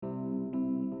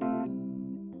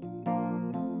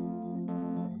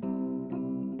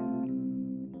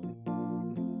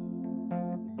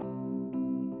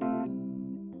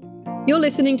You're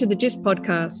listening to the JIS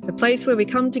Podcast, a place where we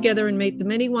come together and meet the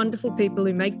many wonderful people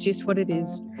who make JIS what it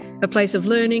is, a place of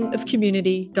learning, of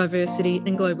community, diversity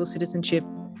and global citizenship.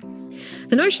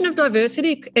 The notion of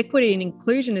diversity, equity and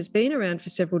inclusion has been around for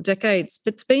several decades,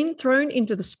 but it's been thrown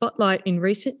into the spotlight in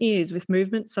recent years with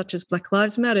movements such as Black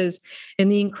Lives Matter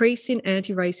and the increase in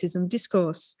anti-racism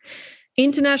discourse.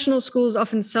 International schools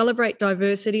often celebrate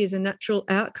diversity as a natural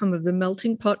outcome of the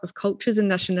melting pot of cultures and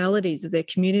nationalities of their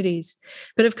communities,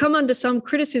 but have come under some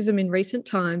criticism in recent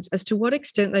times as to what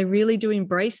extent they really do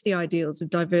embrace the ideals of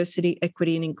diversity,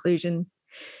 equity and inclusion.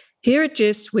 Here at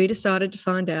JIS, we decided to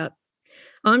find out.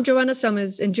 I'm Joanna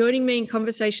Sommers, and joining me in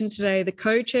conversation today, the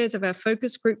co-chairs of our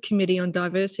Focus Group Committee on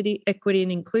Diversity, Equity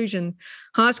and Inclusion,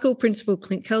 High School Principal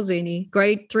Clint Calzini,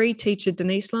 Grade 3 Teacher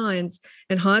Donise Lyons,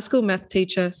 and High School Math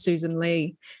Teacher Susan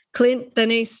Lee. Clint,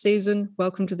 Donise, Susan,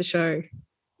 welcome to the show.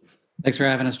 Thanks for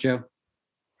having us, Joe.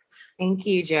 Thank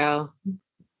you, Joe.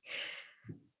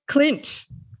 Clint,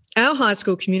 our high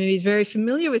school community is very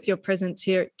familiar with your presence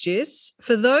here at JIS.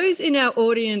 For those in our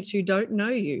audience who don't know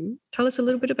you, tell us a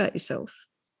little bit about yourself.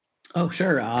 Oh,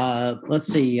 sure. Let's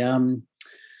see. In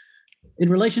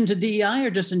relation to DEI or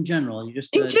just in general?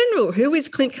 In general, who is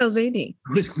Clint Calzini?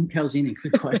 Who is Clint Calzini?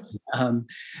 Good question.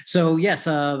 Yes,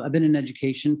 I've been in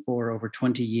education for over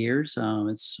 20 years.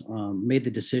 It's made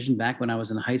the decision back when I was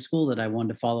in high school that I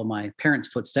wanted to follow my parents'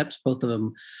 footsteps. Both of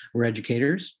them were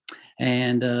educators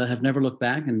and have never looked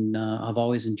back. And I've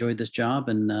always enjoyed this job.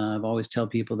 And I've always tell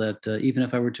people that even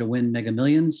if I were to win Mega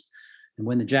Millions and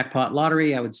win the jackpot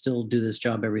lottery, I would still do this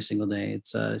job every single day.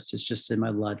 It's just in my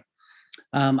blood.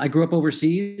 I grew up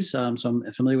overseas, so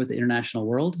I'm familiar with the international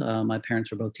world. My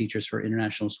parents were both teachers for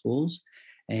international schools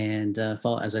and,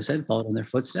 as I said, followed in their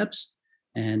footsteps.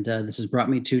 And this has brought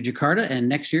me to Jakarta. And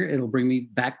next year, it'll bring me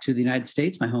back to the United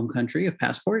States, my home country of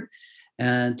passport,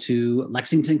 to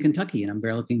Lexington, Kentucky. And I'm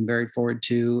looking very forward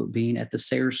to being at the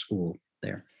Sayers School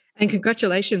there. And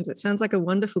congratulations. It sounds like a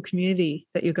wonderful community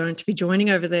that you're going to be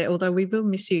joining over there, although we will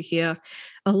miss you here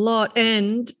a lot.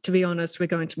 And to be honest, we're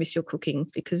going to miss your cooking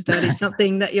because that is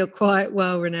something that you're quite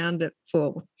well renowned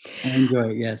for. I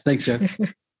enjoy it. Yes. Thanks, Joe.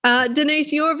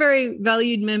 Donise, you're a very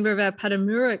valued member of our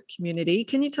Paramura community.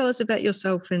 Can you tell us about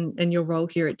yourself and your role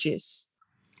here at JIS?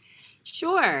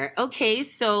 Sure. Okay.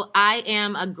 So I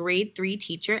am a grade 3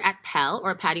 teacher at PEL,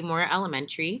 or Paramura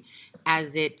Elementary,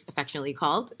 as it's affectionately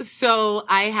called. So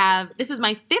this is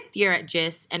my 5th year at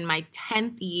JIS and my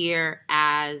 10th year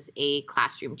as a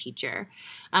classroom teacher.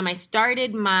 I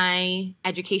started my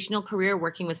educational career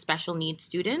working with special needs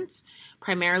students,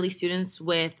 primarily students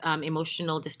with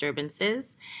emotional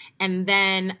disturbances. And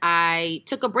then I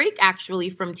took a break actually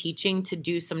from teaching to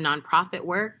do some nonprofit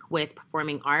work with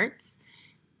performing arts.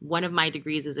 One of my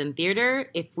degrees is in theater.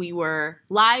 If we were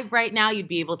live right now, you'd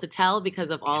be able to tell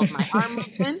because of all of my arm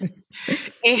movements.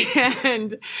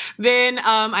 And then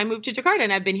I moved to Jakarta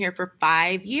and I've been here for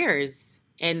 5 years.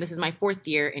 And this is my 4th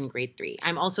year in grade 3.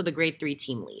 I'm also the grade 3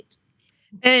 team lead.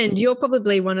 And you're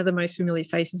probably one of the most familiar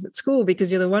faces at school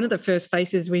because you're one of the first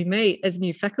faces we meet as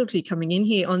new faculty coming in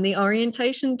here on the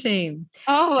orientation team.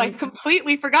 Oh, I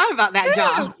completely forgot about that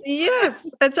job. Yes.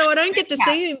 And so I don't get to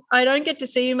see you. I don't get to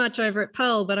see you much over at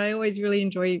PEL, but I always really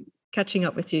enjoy catching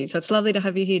up with you. So it's lovely to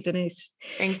have you here, Donise.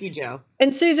 Thank you, Joe.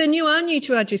 And Susan, you are new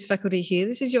to our JIS faculty here.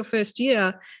 This is your first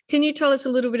year. Can you tell us a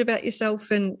little bit about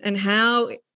yourself and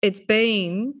how it's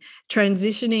been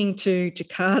transitioning to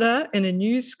Jakarta and a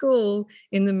new school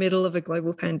in the middle of a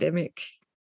global pandemic?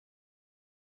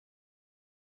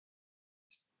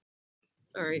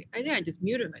 Sorry, I think I just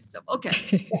muted myself.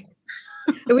 Okay. Yes.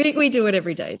 we do it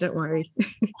every day. Don't worry.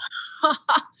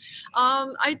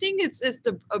 I think it's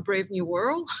a brave new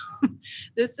world.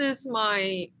 This is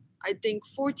my, I think,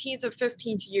 14th or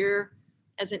 15th year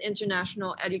as an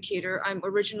international educator. I'm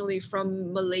originally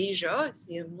from Malaysia. I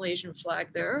see a Malaysian flag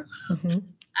there. Mm-hmm.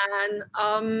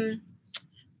 And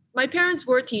my parents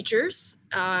were teachers,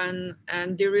 and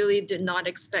they really did not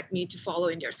expect me to follow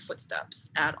in their footsteps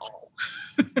at all.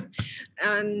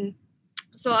 And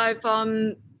so I've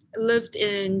lived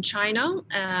in China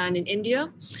and in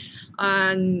India.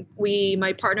 And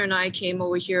my partner and I came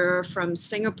over here from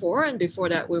Singapore, and before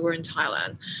that we were in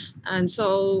Thailand. And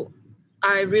so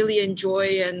I really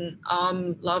enjoy and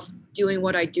love doing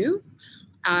what I do.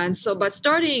 And so, but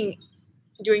starting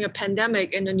during a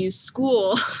pandemic in a new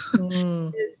school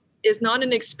is not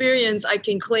an experience I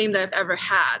can claim that I've ever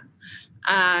had.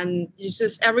 And it's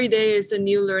just every day is a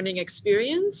new learning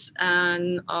experience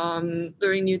and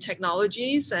learning new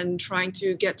technologies and trying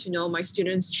to get to know my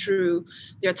students through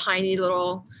their tiny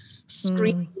little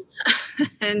screen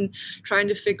and trying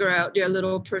to figure out their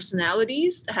little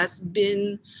personalities has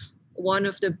been one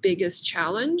of the biggest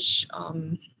challenge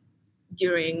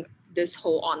during this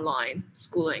whole online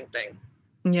schooling thing.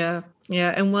 Yeah,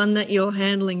 and one that you're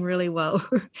handling really well.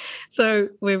 So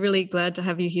we're really glad to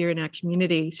have you here in our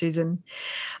community, Susan.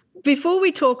 Before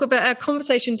we talk about our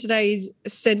conversation today is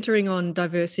centering on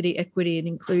diversity, equity and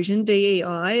inclusion,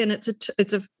 DEI, and it's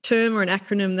a term or an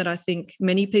acronym that I think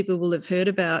many people will have heard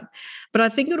about, but I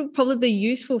think it'll probably be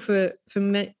useful for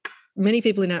many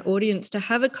people in our audience to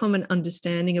have a common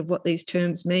understanding of what these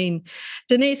terms mean.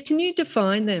 Donise, can you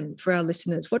define them for our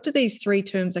listeners? What do these three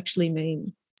terms actually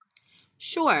mean?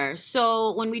 Sure.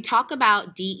 So when we talk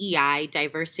about DEI,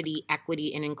 diversity,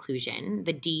 equity, and inclusion,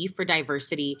 the D for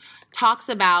diversity talks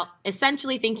about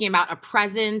essentially thinking about a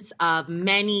presence of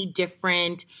many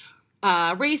different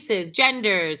races,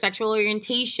 genders, sexual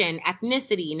orientation,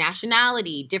 ethnicity,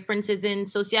 nationality, differences in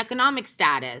socioeconomic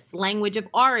status, language of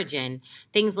origin,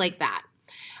 things like that.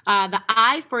 The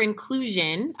I for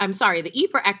inclusion, the E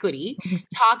for equity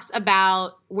talks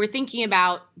about, we're thinking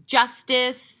about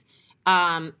justice,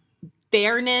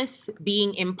 fairness,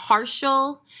 being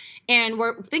impartial. And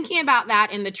we're thinking about that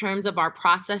in the terms of our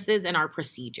processes and our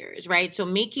procedures, right? So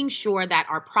making sure that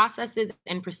our processes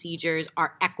and procedures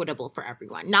are equitable for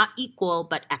everyone, not equal,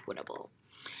 but equitable.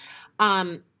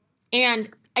 And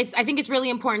I think it's really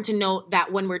important to note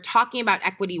that when we're talking about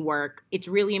equity work, it's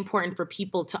really important for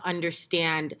people to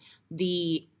understand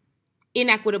the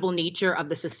inequitable nature of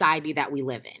the society that we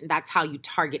live in. That's how you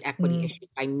target equity issues,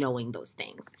 by knowing those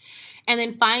things. And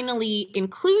then finally,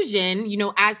 inclusion,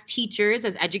 as teachers,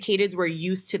 as educators, we're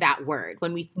used to that word.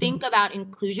 When we think about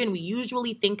inclusion, we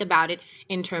usually think about it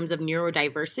in terms of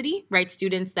neurodiversity, right?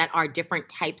 Students that are different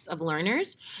types of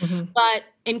learners. But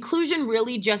inclusion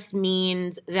really just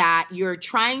means that you're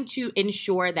trying to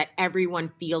ensure that everyone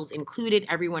feels included,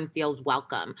 everyone feels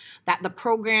welcome, that the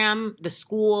program, the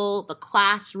school, the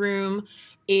classroom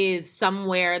is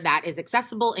somewhere that is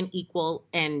accessible and equal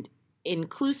and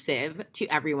inclusive to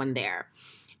everyone there.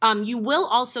 You will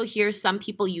also hear some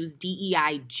people use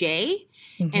DEIJ,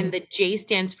 and the J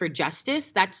stands for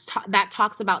justice. That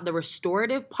talks about the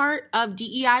restorative part of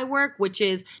DEI work, which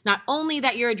is not only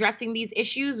that you're addressing these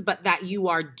issues, but that you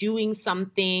are doing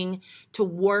something to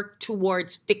work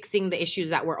towards fixing the issues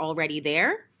that were already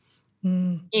there.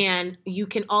 And you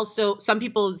can also, some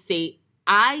people say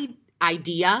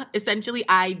IDEA, essentially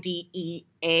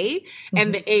IDEA,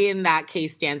 and the A in that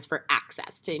case stands for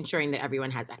access, to ensuring that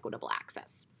everyone has equitable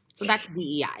access. So that's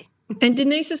DEI. And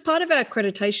Donise, as part of our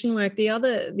accreditation work, the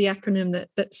acronym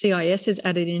that CIS has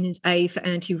added in is A for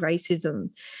anti-racism.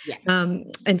 Yes.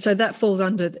 And so that falls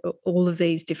under all of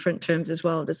these different terms as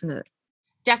well, doesn't it?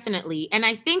 Definitely. And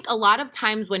I think a lot of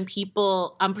times when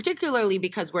people, particularly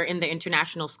because we're in the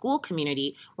international school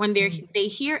community, when they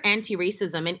hear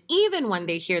anti-racism, and even when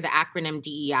they hear the acronym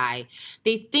DEI,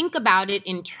 they think about it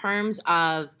in terms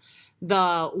of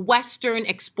the Western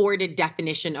exported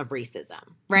definition of racism,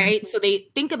 right? So they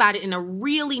think about it in a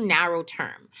really narrow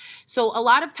term. So a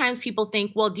lot of times people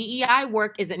think, well, DEI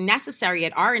work isn't necessary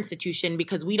at our institution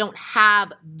because we don't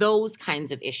have those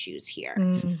kinds of issues here.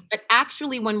 But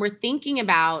actually, when we're thinking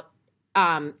about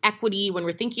equity, when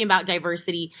we're thinking about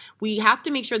diversity, we have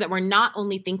to make sure that we're not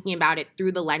only thinking about it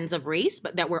through the lens of race,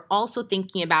 but that we're also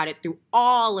thinking about it through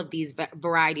all of these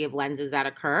variety of lenses that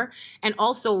occur. And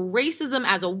also, racism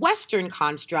as a Western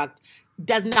construct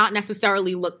does not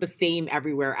necessarily look the same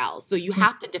everywhere else. So you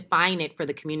have to define it for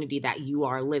the community that you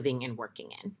are living and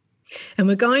working in. And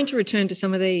we're going to return to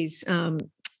some of these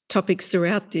topics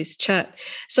throughout this chat.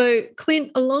 So,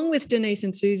 Clint, along with Donise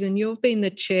and Susan, you've been the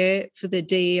chair for the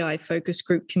DEI Focus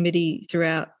Group Committee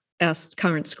throughout our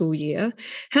current school year.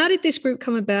 How did this group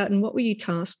come about and what were you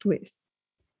tasked with?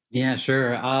 Yeah,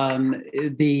 sure.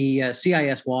 The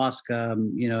CIS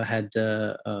WASC, had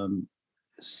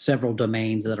several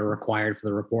domains that are required for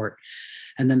the report.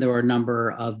 And then there were a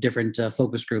number of different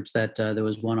focus groups that there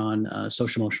was one on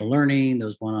social emotional learning, there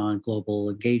was one on global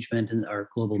engagement or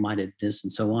global mindedness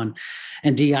and so on.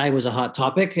 And DEI was a hot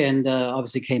topic and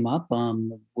obviously came up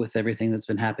with everything that's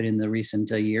been happening in the recent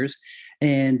years.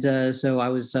 And so I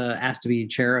was asked to be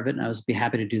chair of it, and I was be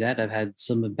happy to do that. I've had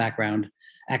some background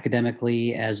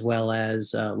academically as well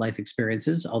as life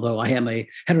experiences. Although I am a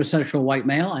heterosexual white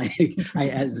male, I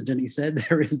as Donise said,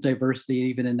 there is diversity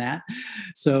even in that.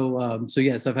 So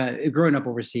yes, I've had growing up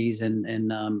overseas and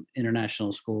in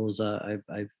international schools. I've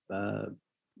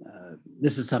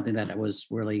this is something that I was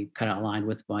really kind of aligned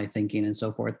with my thinking and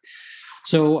so forth.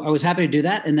 So I was happy to do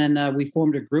that. And then we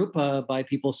formed a group by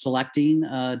people selecting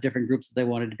different groups that they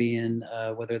wanted to be in,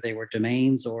 whether they were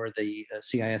domains or the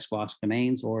CIS WASC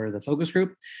domains or the focus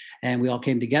group. And we all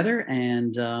came together,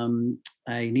 and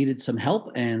I needed some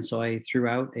help. And so I threw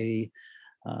out a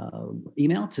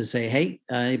email to say, hey,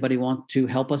 anybody want to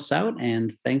help us out?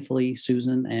 And thankfully,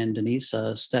 Susan and Denise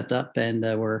stepped up and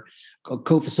were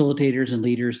co-facilitators and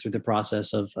leaders through the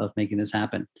process of making this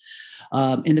happen.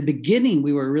 In the beginning,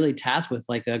 we were really tasked with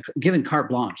like given carte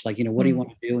blanche, like, what do you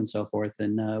want to do and so forth.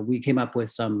 And we came up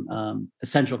with some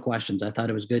essential questions. I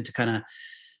thought it was good to kind of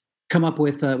come up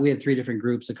with, we had 3 different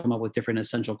groups to come up with different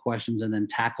essential questions and then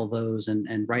tackle those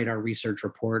and write our research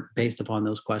report based upon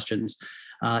those questions.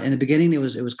 In the beginning, it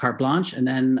was carte blanche. And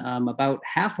then about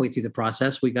halfway through the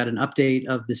process, we got an update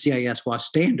of the CIS WASC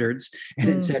standards, and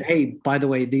it said, hey, by the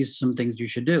way, these are some things you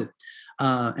should do.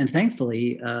 And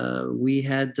thankfully, we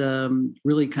had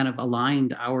really kind of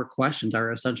aligned our questions,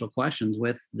 our essential questions,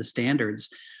 with the standards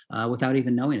without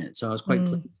even knowing it. So I was quite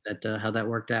pleased at how that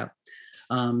worked out.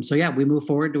 So yeah, we moved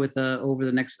forward with over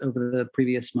the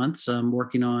previous months,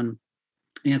 working on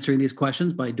answering these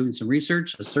questions by doing some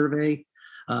research, a survey,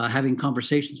 having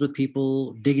conversations with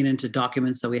people, digging into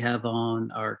documents that we have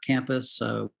on our campus,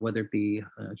 whether it be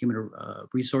human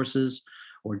resources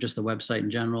or just the website in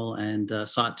general, and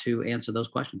sought to answer those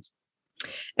questions.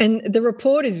 And the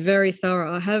report is very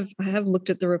thorough. I have looked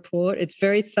at the report. It's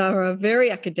very thorough, very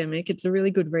academic. It's a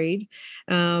really good read,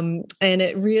 and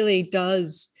it really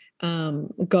does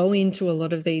go into a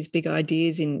lot of these big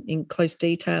ideas in close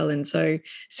detail. And so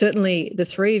certainly the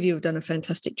 3 of you have done a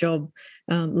fantastic job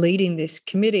leading this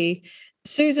committee.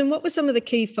 Susan, what were some of the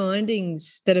key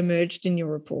findings that emerged in your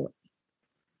report?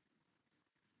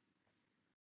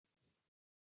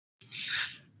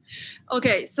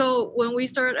 Okay, so when we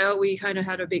started out, we kind of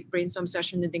had a big brainstorm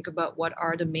session to think about what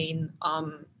are the main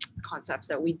concepts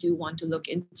that we do want to look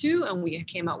into. And we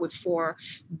came up with 4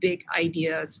 big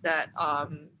ideas that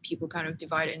people kind of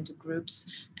divided into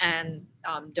groups and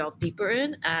delve deeper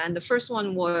in. And the first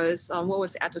one was, what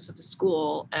was the ethos of the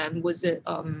school? And was it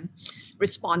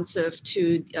responsive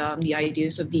to the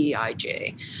ideas of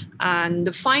DEIJ? And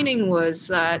the finding was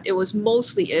that it was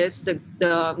mostly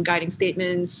the guiding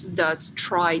statements does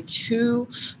try to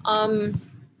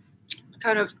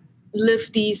kind of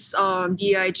lift these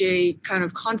DEIJ kind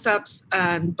of concepts,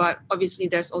 but obviously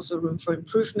there's also room for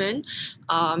improvement.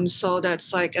 So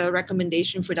that's like a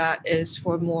recommendation for that is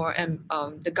for more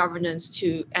the governance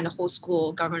and the whole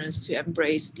school governance to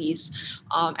embrace these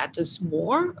ethos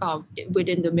more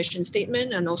within the mission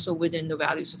statement and also within the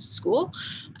values of the school.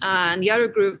 And the other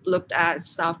group looked at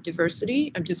staff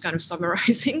diversity. I'm just kind of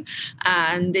summarizing.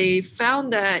 And they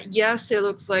found that, yes, it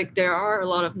looks like there are a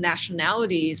lot of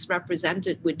nationalities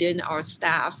represented within our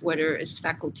staff, whether it's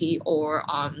faculty or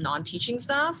non-teaching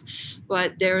staff.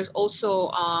 But there's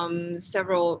also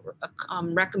several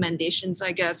recommendations,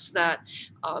 I guess, that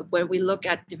when we look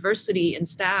at diversity in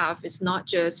staff, it's not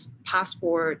just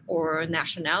passport or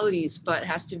nationalities, but it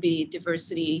has to be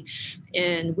diversity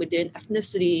within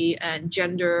ethnicity and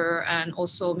gender, and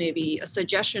also maybe a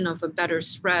suggestion of a better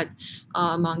spread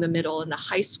among the middle and the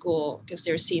high school, because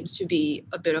there seems to be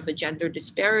a bit of a gender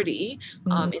disparity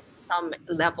in some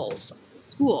levels of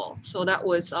school. So that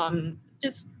was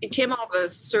it came out of a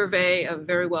survey, a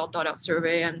very well thought out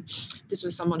survey, and this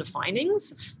was some of the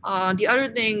findings. The other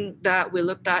thing that we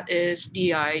looked at is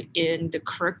DI in the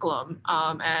curriculum,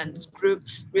 and this group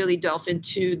really delved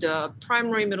into the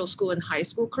primary, middle school, and high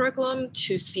school curriculum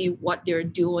to see what they're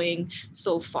doing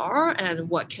so far and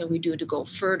what can we do to go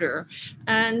further.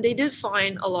 And they did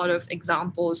find a lot of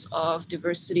examples of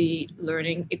diversity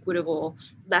learning, equitable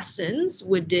lessons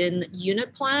within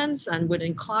unit plans and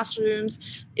within classrooms.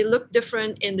 It looked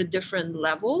different in the different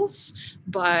levels,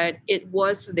 but it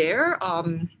was there.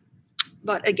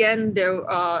 But again,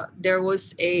 there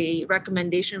was a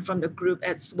recommendation from the group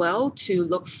as well to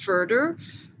look further.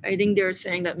 I think they're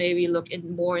saying that maybe look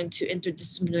more into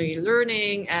interdisciplinary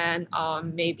learning and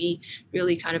maybe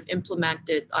really kind of implement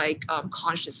it like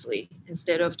consciously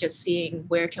instead of just seeing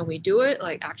where can we do it,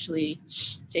 like actually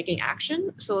taking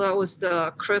action. So that was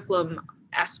the curriculum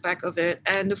aspect of it.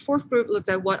 And the 4th group looked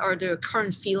at what are the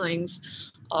current feelings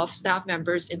of staff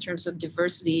members in terms of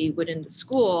diversity within the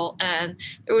school. And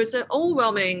there was an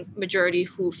overwhelming majority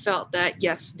who felt that,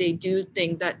 yes, they do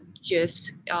think that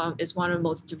JIS is one of the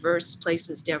most diverse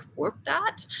places they've worked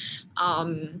at.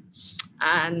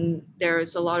 And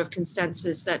there's a lot of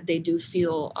consensus that they do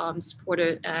feel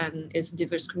supported and it's a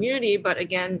diverse community. But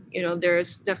again,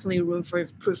 there's definitely room for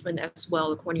improvement as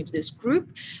well, according to this group,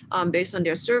 based on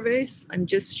their surveys. I'm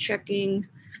just checking.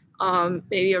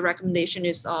 Maybe a recommendation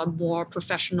is more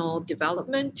professional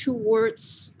development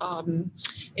towards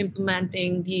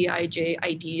implementing DEIJ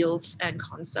ideals and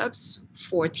concepts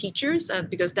for teachers. And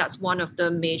because that's one of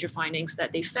the major findings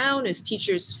that they found is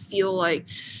teachers feel like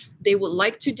they would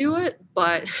like to do it,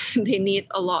 but they need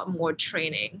a lot more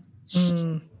training.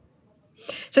 Mm.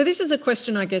 So this is a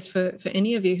question, I guess, for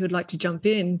any of you who'd like to jump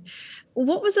in.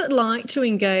 What was it like to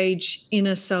engage in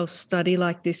a self-study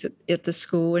like this at the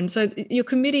school? And so your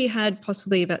committee had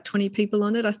possibly about 20 people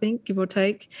on it, I think, give or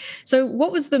take. So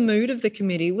what was the mood of the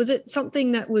committee? Was it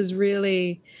something that was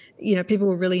really, people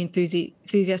were really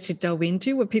enthusiastic to delve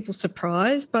into? Were people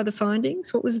surprised by the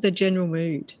findings? What was the general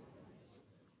mood?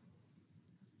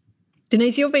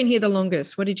 Donise, you've been here the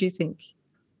longest. What did you think?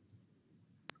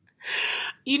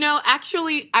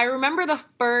 Actually, I remember the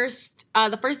first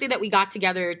day that we got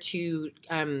together to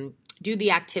do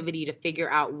the activity to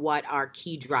figure out what our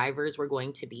key drivers were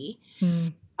going to be.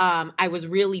 I was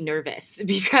really nervous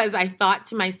because I thought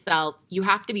to myself, you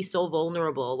have to be so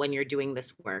vulnerable when you're doing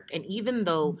this work. And even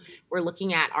though we're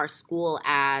looking at our school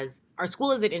as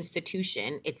an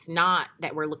institution, it's not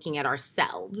that we're looking at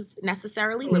ourselves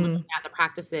necessarily. We're looking at the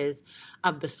practices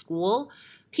of the school.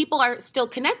 People are still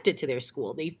connected to their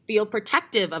school. They feel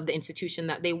protective of the institution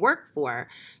that they work for.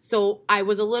 So I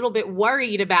was a little bit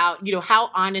worried about,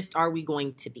 how honest are we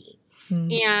going to be?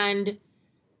 And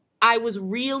I was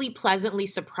really pleasantly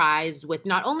surprised with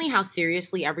not only how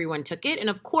seriously everyone took it, and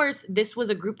of course, this was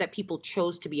a group that people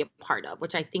chose to be a part of,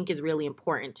 which I think is really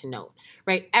important to note,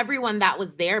 right? Everyone that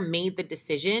was there made the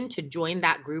decision to join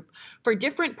that group for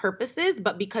different purposes,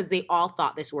 but because they all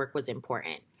thought this work was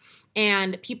important.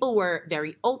 And people were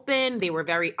very open. They were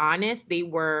very honest. They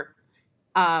were,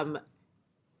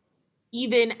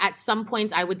 even at some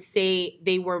points, I would say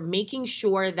they were making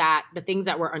sure that the things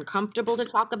that were uncomfortable to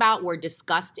talk about were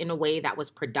discussed in a way that was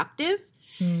productive.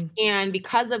 And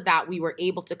because of that, we were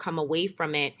able to come away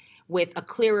from it with a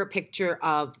clearer picture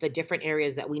of the different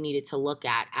areas that we needed to look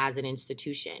at as an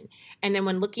institution. And then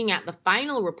when looking at the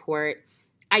final report,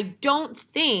 I don't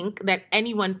think that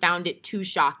anyone found it too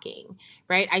shocking,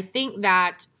 right? I think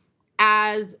that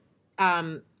as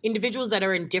individuals that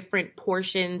are in different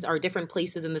portions or different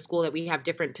places in the school that we have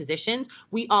different positions,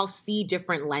 we all see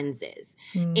different lenses.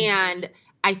 And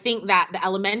I think that the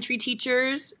elementary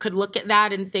teachers could look at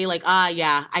that and say like,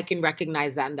 yeah, I can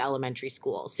recognize that in the elementary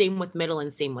school. Same with middle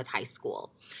and same with high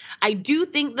school. I do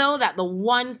think, though, that the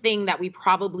one thing that we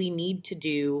probably need to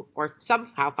do or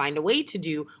somehow find a way to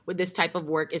do with this type of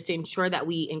work is to ensure that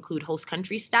we include host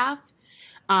country staff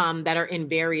that are in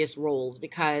various roles,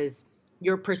 because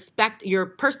your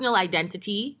personal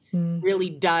identity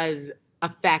really does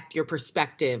affect your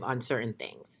perspective on certain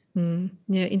things.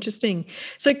 Yeah, interesting.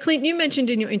 So, Clint, you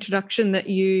mentioned in your introduction that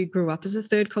you grew up as a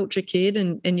third culture kid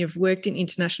and you've worked in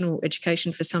international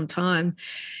education for some time.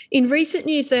 In recent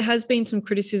years, there has been some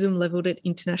criticism levelled at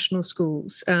international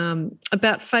schools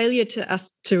about failure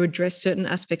to address certain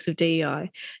aspects of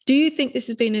DEI. Do you think this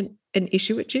has been an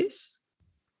issue at JIS?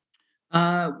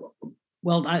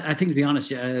 Well, I think, to be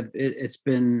honest, it's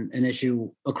been an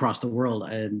issue across the world.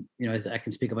 And, I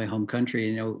can speak of my home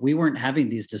country. We weren't having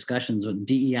these discussions when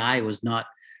DEI was not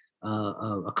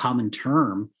a common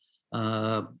term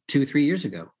 2-3 years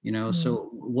ago. So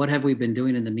what have we been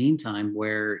doing in the meantime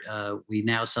where we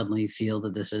now suddenly feel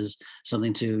that this is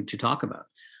something to talk about?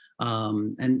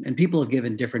 And people have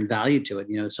given different value to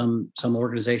it. Some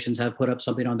organizations have put up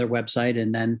something on their website,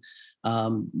 and then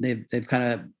they've kind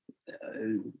of,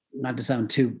 not to sound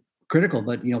too critical,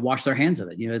 but wash their hands of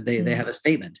it. They have a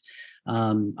statement.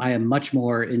 I am much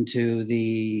more into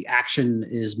the action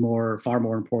is far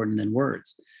more important than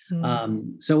words.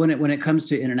 So when it comes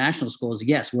to international schools,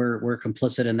 yes, we're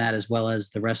complicit in that as well as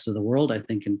the rest of the world, I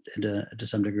think, to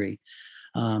some degree.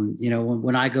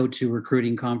 When I go to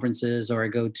recruiting conferences or I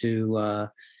go to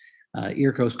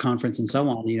EarCoast conference and so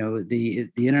on, the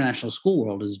international school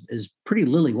world is pretty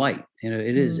lily white.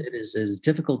 It is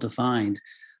difficult to find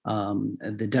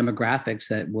the demographics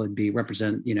that would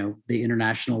represent the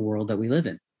international world that we live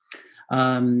in.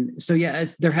 So yeah,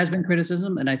 there has been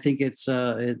criticism, and I think it's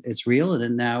real.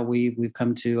 And now we've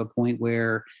come to a point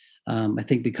where I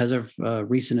think because of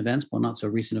recent events, well, not so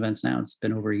recent events now, it's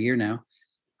been over a year now.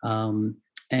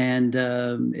 And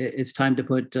it's time to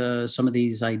put some of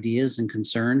these ideas and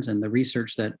concerns and the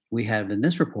research that we have in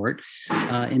this report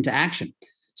into action.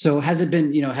 So has it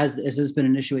been, has this been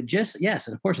an issue at JIS? Yes,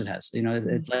 of course it has.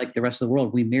 It's like the rest of the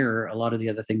world. We mirror a lot of the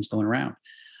other things going around.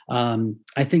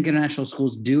 I think international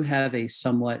schools do have a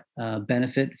somewhat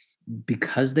benefit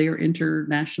because they are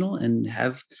international and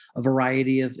have a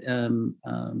variety of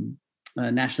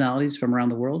nationalities from around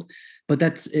the world. But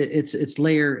it's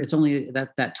layer. It's only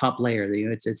that top layer.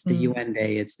 It's the UN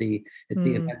Day. It's the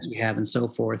events we have and so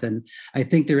forth. And I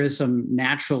think there is some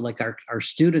natural, like our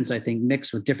students, I think,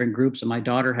 mix with different groups. And my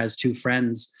daughter has two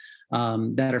friends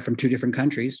that are from two different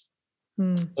countries.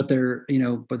 But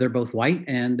they're both white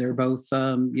and they're both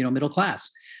middle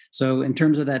class. So in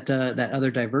terms of that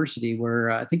other diversity,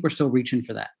 I think we're still reaching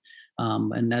for that.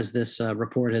 And as this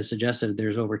report has suggested,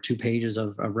 there's over 2 pages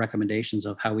of recommendations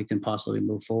of how we can possibly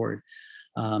move forward.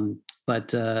 But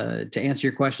to answer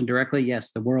your question directly, yes,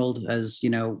 the world has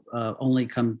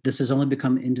this has only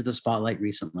become into the spotlight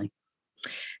recently.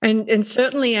 And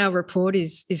certainly our report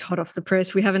is hot off the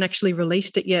press. We haven't actually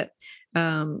released it yet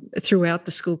throughout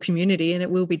the school community, and it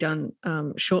will be done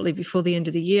shortly before the end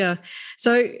of the year.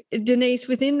 So, Donise,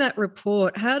 within that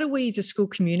report, how do we as a school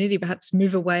community perhaps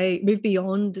move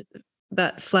beyond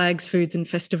that flags, foods and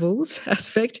festivals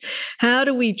aspect? How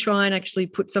do we try and actually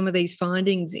put some of these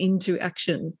findings into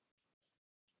action?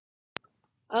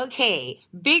 Okay,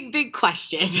 big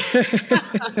question.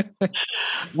 I'm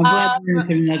glad you're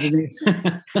answering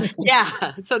that, Donise.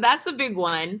 Yeah, so that's a big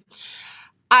one.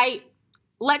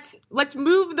 Let's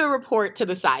move the report to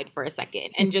the side for a second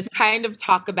and just kind of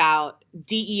talk about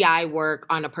DEI work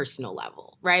on a personal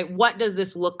level, right? What does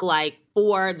this look like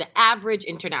for the average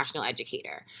international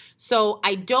educator? So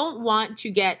I don't want to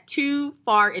get too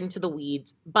far into the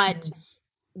weeds, but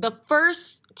the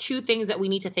first 2 things that we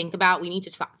need to think about, we need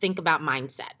to think about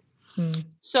mindset.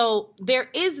 So there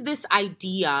is this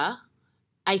idea,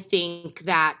 I think,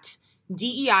 that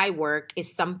DEI work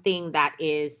is something that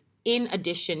is in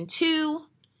addition to,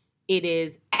 it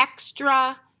is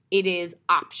extra, it is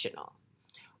optional.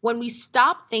 When we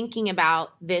stop thinking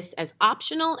about this as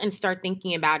optional and start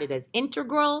thinking about it as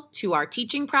integral to our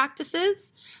teaching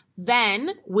practices,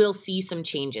 then we'll see some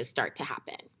changes start to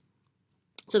happen.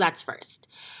 So that's first.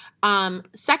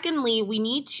 Secondly,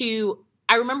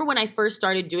 I remember when I first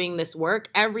started doing this work,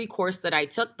 every course that I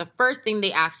took, the first thing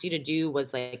they asked you to do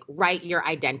was write your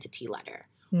identity letter.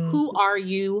 Who are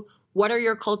you? What are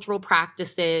your cultural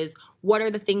practices? What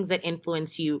are the things that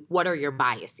influence you? What are your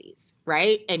biases,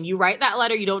 right? And you write that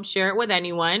letter, you don't share it with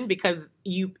anyone because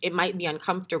it might be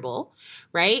uncomfortable,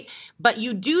 right? But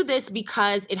you do this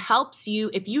because it helps you,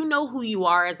 if you know who you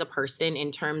are as a person in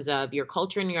terms of your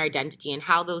culture and your identity and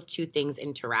how those 2 things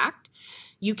interact,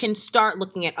 you can start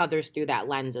looking at others through that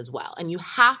lens as well. And you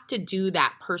have to do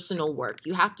that personal work.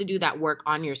 You have to do that work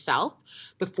on yourself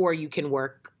before you can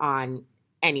work on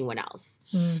anyone else.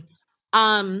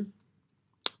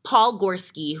 Paul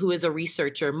Gorski, who is a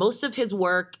researcher, most of his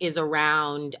work is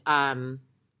around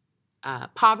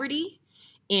poverty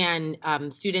and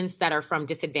students that are from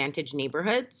disadvantaged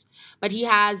neighborhoods. But he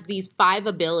has these 5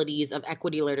 abilities of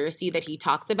equity literacy that he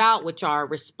talks about, which are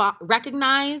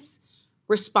recognize,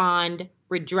 respond,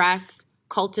 redress,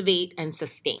 cultivate, and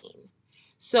sustain.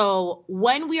 So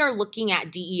when we are looking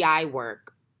at DEI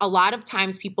work, a lot of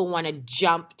times people want to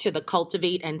jump to the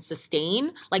cultivate and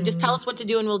sustain, just tell us what to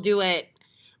do and we'll do it.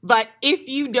 But if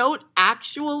you don't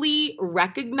actually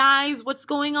recognize what's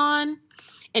going on,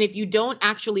 and if you don't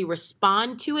actually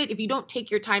respond to it, if you don't take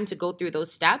your time to go through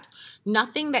those steps,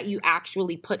 nothing that you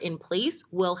actually put in place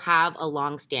will have a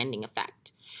long-standing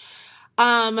effect.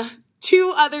 3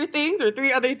 other things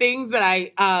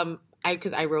that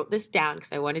because I wrote this down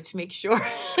because I wanted to make sure.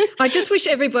 I just wish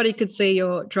everybody could see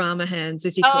your drama hands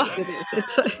as you talk through this.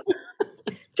 It's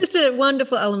just a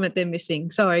wonderful element they're missing.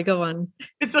 Sorry, go on.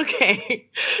 It's okay.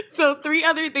 So 3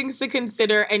 other things to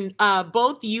consider, and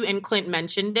both you and Clint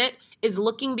mentioned it, is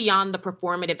looking beyond the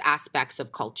performative aspects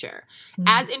of culture.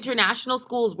 As international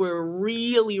schools, we're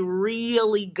really,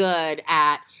 really good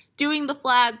at doing the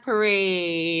flag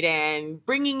parade and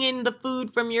bringing in the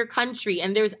food from your country.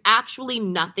 And there's actually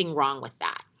nothing wrong with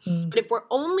that. But if we're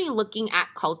only looking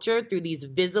at culture through these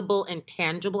visible and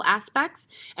tangible aspects,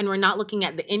 and we're not looking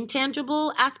at the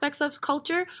intangible aspects of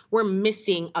culture, we're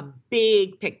missing a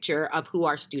big picture of who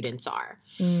our students are.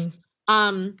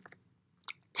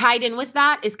 Tied in with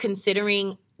that is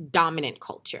considering dominant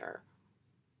culture.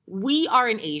 We are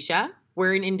in Asia.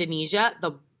 We're in Indonesia.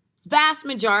 The vast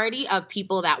majority of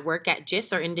people that work at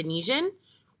JIS are Indonesian.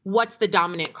 What's the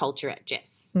dominant culture at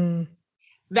JIS?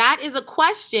 That is a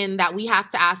question that we have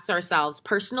to ask ourselves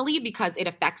personally because it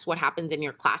affects what happens in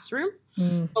your classroom.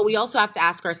 But we also have to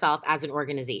ask ourselves as an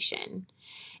organization.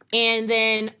 And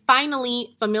then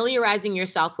finally, familiarizing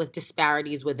yourself with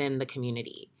disparities within the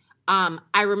community.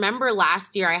 I remember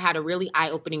last year I had a really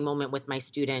eye-opening moment with my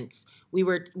students.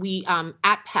 We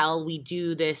at PEL, we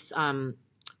do this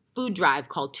food drive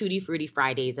called Tutti Frutti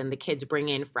Fridays, and the kids bring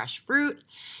in fresh fruit.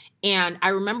 And I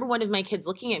remember one of my kids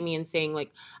looking at me and saying,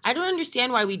 like, I don't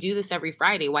understand why we do this every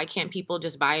Friday. Why can't people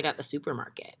just buy it at the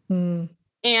supermarket?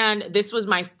 And this was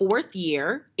my 4th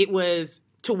year. It was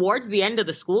towards the end of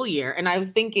the school year. And I was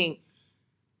thinking,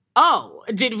 oh,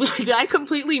 did I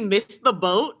completely miss the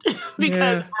boat?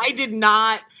 Because I did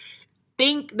not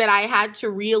think that I had to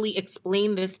really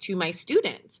explain this to my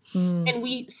students. And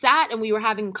we sat and we were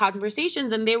having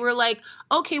conversations, and they were like,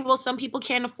 okay, well, some people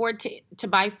can't afford to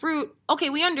buy fruit. Okay,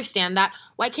 we understand that.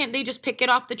 Why can't they just pick it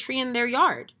off the tree in their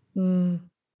yard? And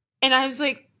I was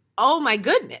like, oh my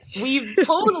goodness, we've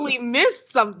totally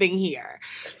missed something here.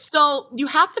 So you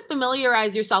have to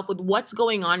familiarize yourself with what's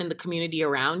going on in the community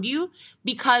around you,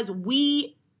 because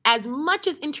we, as much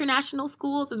as international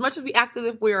schools, as much as we act as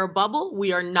if we're a bubble,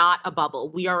 we are not a bubble.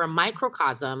 We are a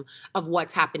microcosm of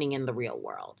what's happening in the real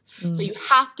world. So you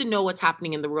have to know what's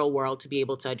happening in the real world to be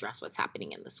able to address what's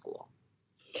happening in the school.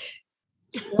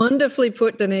 Wonderfully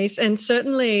put, Donise. And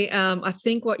certainly I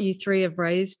think what you three have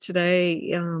raised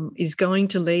today is going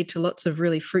to lead to lots of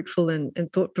really fruitful and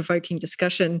thought-provoking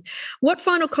discussion. What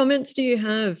final comments do you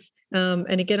have?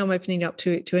 And again, I'm opening up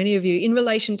to any of you in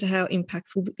relation to how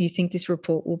impactful you think this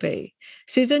report will be.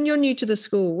 Susan, you're new to the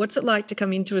school. What's it like to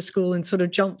come into a school and sort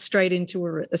of jump straight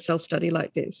into a self-study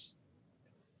like this?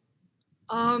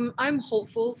 I'm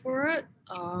hopeful for it.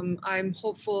 I'm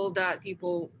hopeful that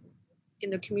people in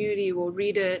the community will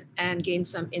read it and gain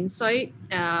some insight.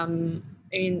 And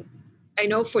I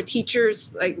know for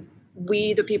teachers, like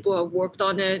we, the people who have worked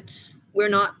on it, we're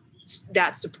not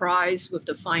that surprised with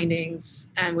the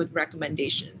findings and with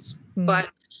recommendations, but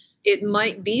it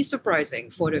might be surprising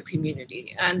for the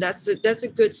community, and that's a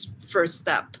good first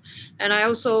step. And I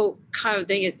also kind of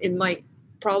think it might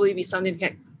probably be something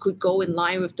that could go in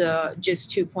line with the JIS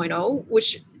 2.0,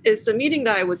 which is a meeting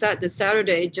that I was at this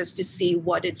Saturday just to see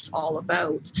what it's all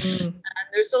about. And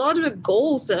there's a lot of the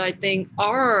goals that I think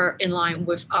are in line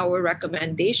with our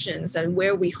recommendations and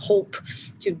where we hope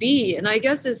to be. And I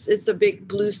guess it's a big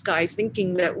blue sky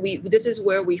thinking that this is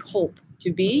where we hope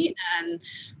to be.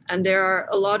 And there are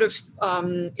a lot of,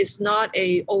 it's not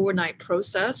a overnight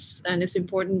process. And it's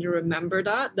important to remember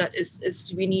that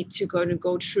is we need to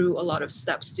go through a lot of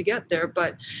steps to get there.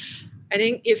 But I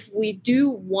think if we do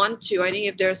want to, I think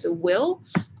if there's a will,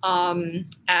 and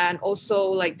also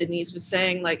like Donise was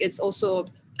saying, like it's also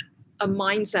a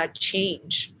mindset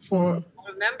change for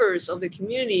members of the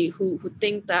community who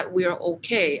think that we are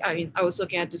okay. I mean, I was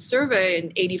looking at the survey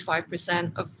and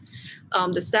 85%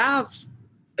 of the staff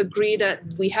agree that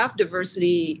we have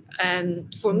diversity.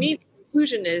 And for me, the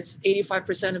conclusion is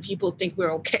 85% of people think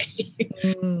we're okay.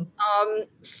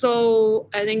 So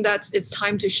I think it's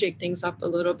time to shake things up a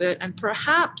little bit. And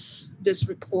perhaps this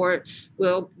report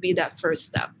will be that first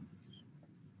step.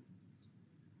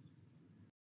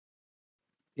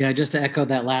 Yeah, just to echo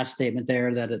that last statement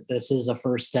there, that this is a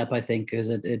first step, I think, because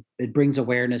it brings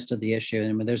awareness to the issue. And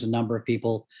I mean, there's a number of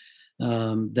people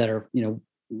that are,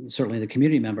 certainly the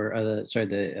community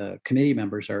committee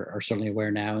members are certainly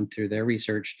aware now and through their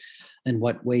research and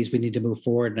what ways we need to move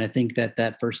forward. And I think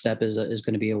that first step is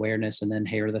going to be awareness, and then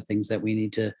here are the things that we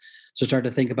need to start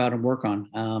to think about and work on.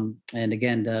 And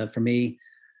again, for me,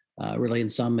 really in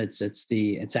sum, it's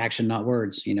action, not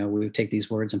words. We take these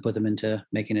words and put them into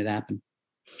making it happen.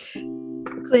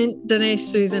 Clint, Donise,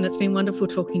 Susan, it's been wonderful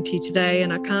talking to you today,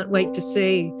 and I can't wait to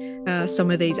see some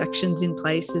of these actions in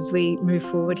place as we move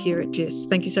forward here at JIS.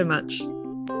 Thank you so much.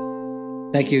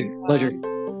 Thank you. Pleasure.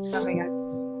 Having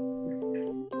us.